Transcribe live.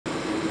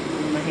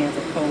hands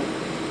are cold.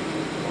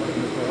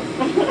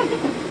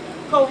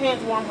 Cold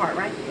hands, warm heart,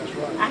 right? That's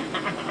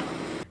right.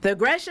 The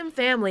Gresham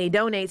family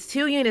donates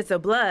 2 units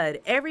of blood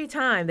every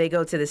time they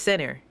go to the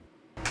center.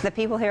 The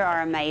people here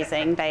are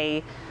amazing.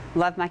 They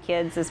love my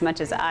kids as much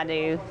as I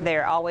do.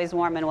 They're always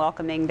warm and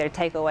welcoming. They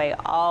take away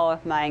all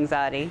of my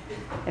anxiety.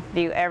 If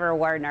you ever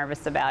were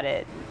nervous about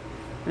it,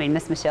 I mean,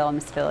 Miss Michelle and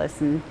Miss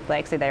Phyllis and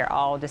Lexi, they're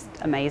all just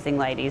amazing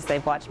ladies.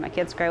 They've watched my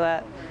kids grow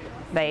up.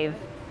 They're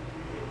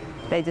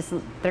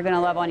going to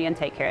love on you and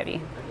take care of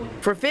you.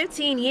 For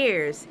 15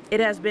 years, it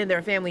has been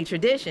their family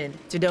tradition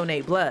to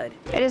donate blood.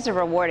 It is a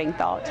rewarding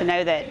thought to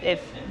know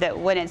that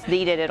when it's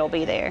needed, it'll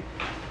be there,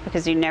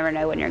 because you never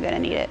know when you're going to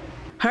need it.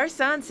 Her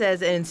son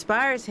says it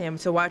inspires him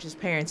to watch his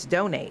parents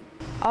donate.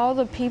 All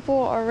the people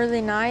are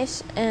really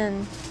nice,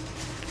 and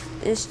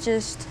it's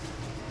just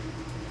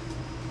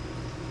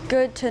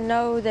good to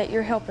know that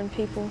you're helping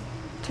people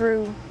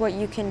through what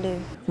you can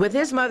do. With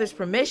his mother's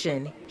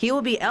permission, he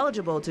will be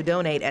eligible to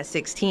donate at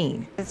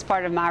 16. It's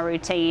part of my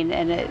routine,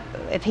 and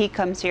if he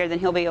comes here, then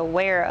he'll be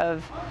aware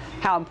of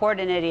how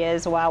important it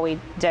is while we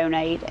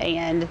donate,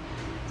 and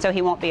so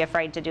he won't be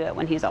afraid to do it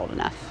when he's old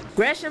enough.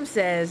 Gresham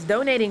says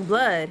donating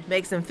blood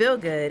makes them feel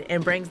good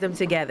and brings them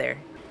together.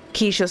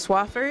 Keisha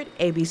Swafford,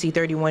 ABC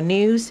 31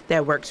 News,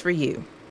 that works for you.